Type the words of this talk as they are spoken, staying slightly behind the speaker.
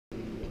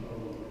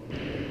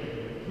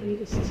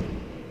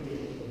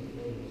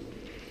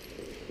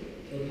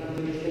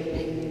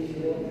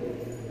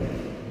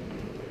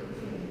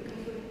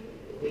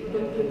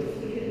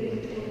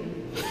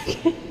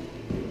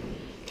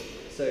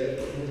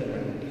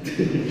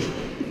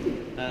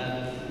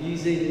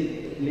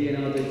Using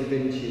Leonardo Da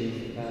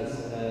Vinci as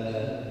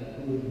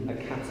a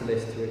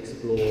catalyst to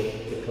explore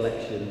the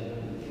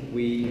collection,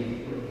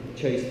 we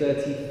chose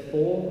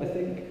 34, I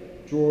think,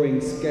 drawing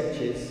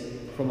sketches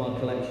from our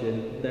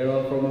collection. They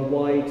are from a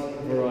wide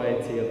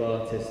variety of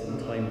artists and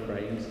time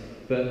frames,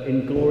 but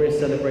in glorious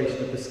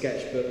celebration of the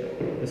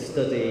sketchbook, the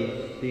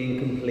study, the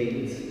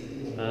incomplete.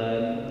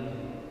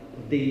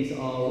 These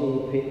are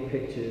all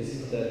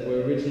pictures that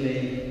were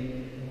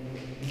originally,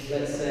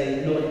 let's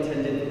say, not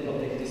intended for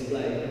public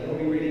display,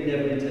 probably really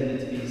never intended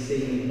to be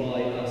seen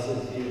by us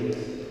as viewers,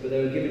 but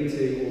they were given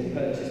to or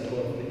purchased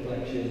for the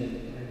collection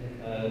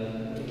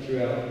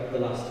throughout the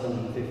last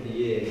 150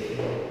 years.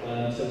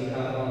 So we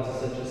have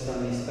artists such as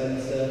Stanley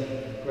Spencer,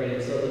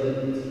 Graham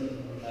Sutherland,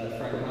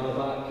 Frank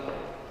Halbach,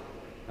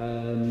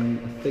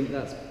 I think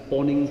that's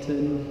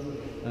Bonington,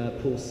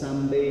 Paul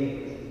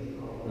Samby,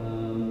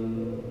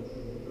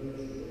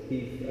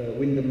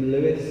 Wyndham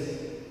Lewis,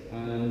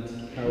 and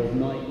Harold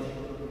Knight.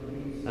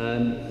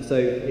 So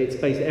it's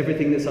basically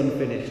everything that's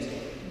unfinished,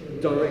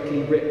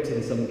 directly ripped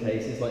in some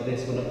cases, like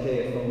this one up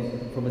here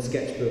from a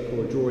sketchbook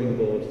or a drawing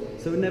board.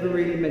 So we're never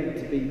really meant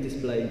to be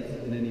displayed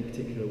in any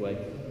particular way.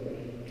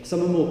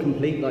 Some are more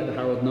complete, like the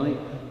Harold Knight,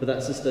 but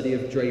that's a study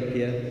of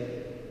drapier,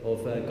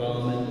 of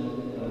garment.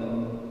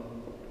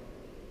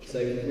 So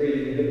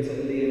really we looked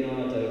at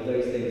Leonardo,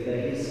 those things,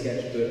 they're his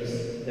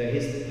sketchbooks, they're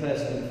his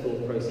personal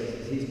thought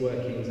processes, his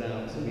workings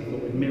out, so we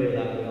thought we'd mirror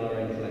that with our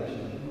own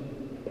collection.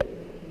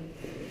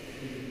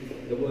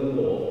 There were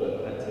more, but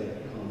I had to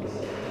calm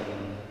myself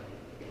down.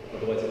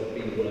 Otherwise it would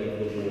be all over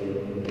the wall and I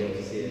wouldn't be able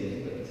to see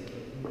anything,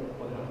 but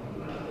quite happy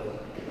with that.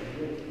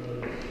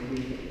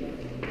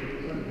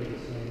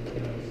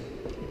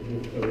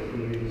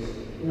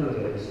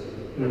 Nowadays,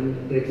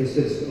 and they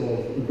consist of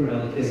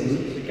this is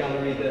the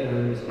gallery that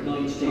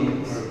 9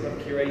 students have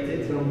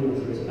curated,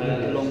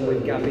 along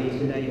with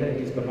Gabriele Neher,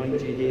 who's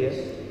behind you here.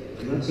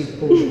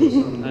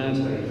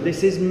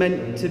 This is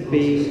meant to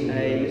be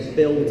a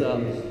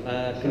build-up,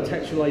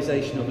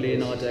 contextualisation of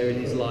Leonardo and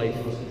his life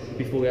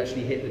before we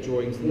actually hit the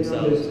drawings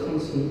themselves.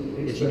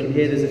 As you can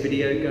hear, there's a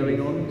video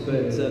going on,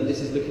 but this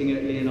is looking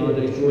at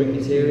Leonardo's drawing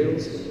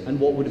materials and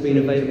what would have been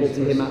available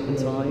to him at the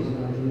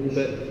time.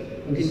 But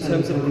in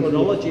terms of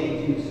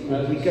chronology,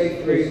 we go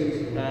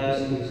through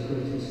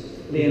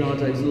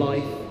Leonardo's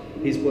life,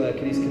 his work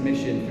and his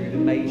commission through the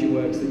major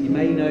works that you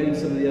may know,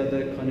 some of the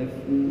other kind of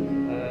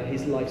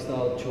his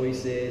lifestyle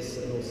choices,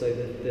 and also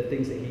the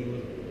things that he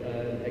was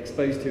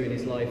exposed to in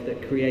his life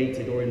that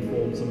created or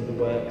informed some of the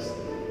works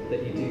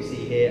that you do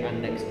see here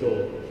and next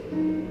door.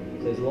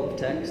 So there's a lot of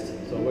text,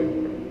 so I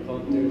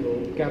can't do it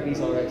all.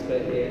 Gabby's our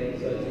expert here,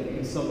 so you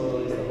can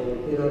summarise the whole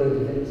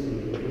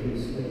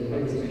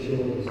exhibition.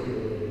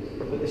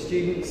 But the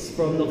students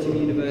from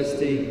Nottingham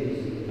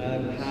University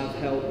have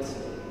helped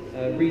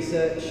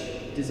research,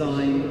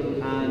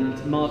 design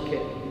and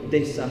market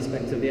this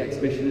aspect of the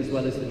exhibition as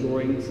well as the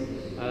drawings.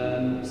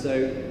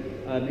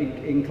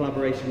 In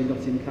collaboration with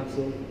Nottingham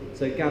Castle.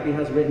 So Gabby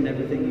has written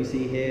everything you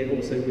see here,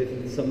 also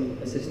with some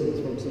assistance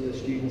from some of the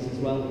students as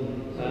well.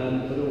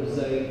 But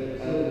also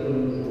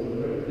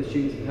the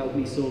students have helped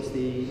me source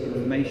the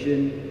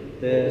information,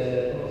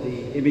 the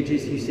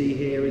images you see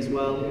here as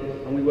well,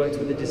 and we worked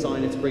with the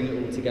designer to bring it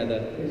all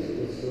together.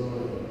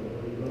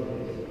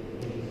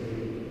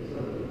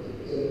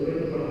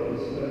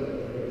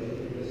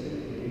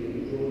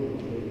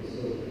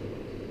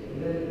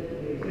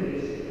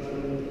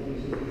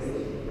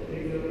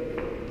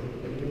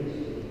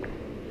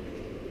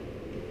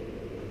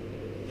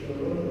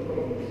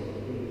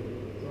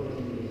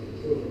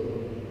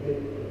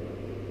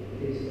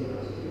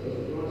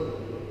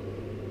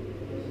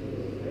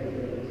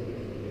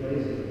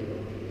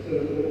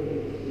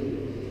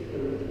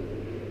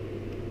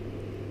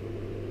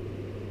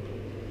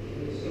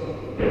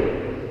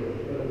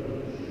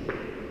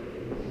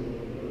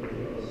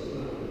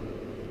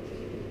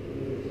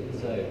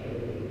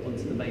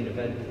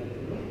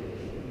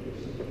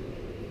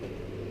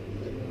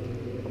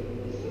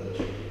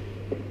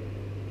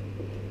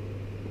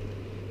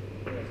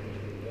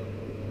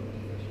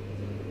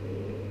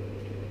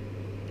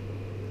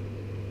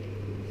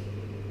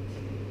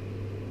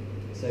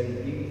 So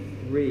you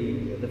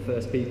three are the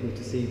first people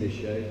to see this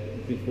show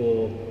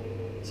before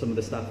some of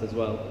the staff as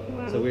well.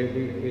 Wow. So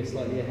we're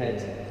slightly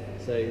ahead.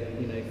 So,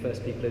 you know,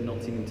 first people in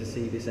Nottingham to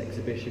see this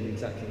exhibition,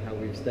 exactly how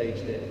we've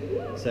staged it.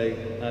 So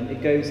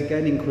it goes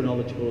again in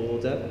chronological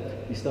order.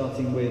 You're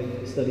starting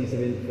with studies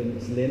of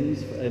infants'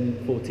 limbs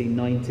in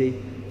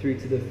 1490 through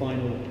to the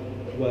final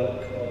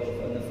work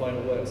and the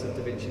final works of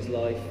Da Vinci's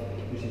life,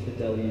 which is the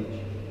Deluge.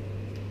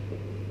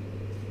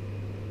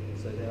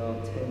 So there are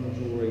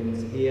 10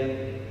 drawings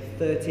here,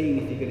 13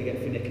 if you're going to get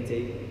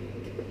finicky,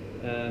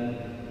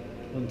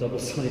 on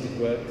double-sided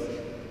works.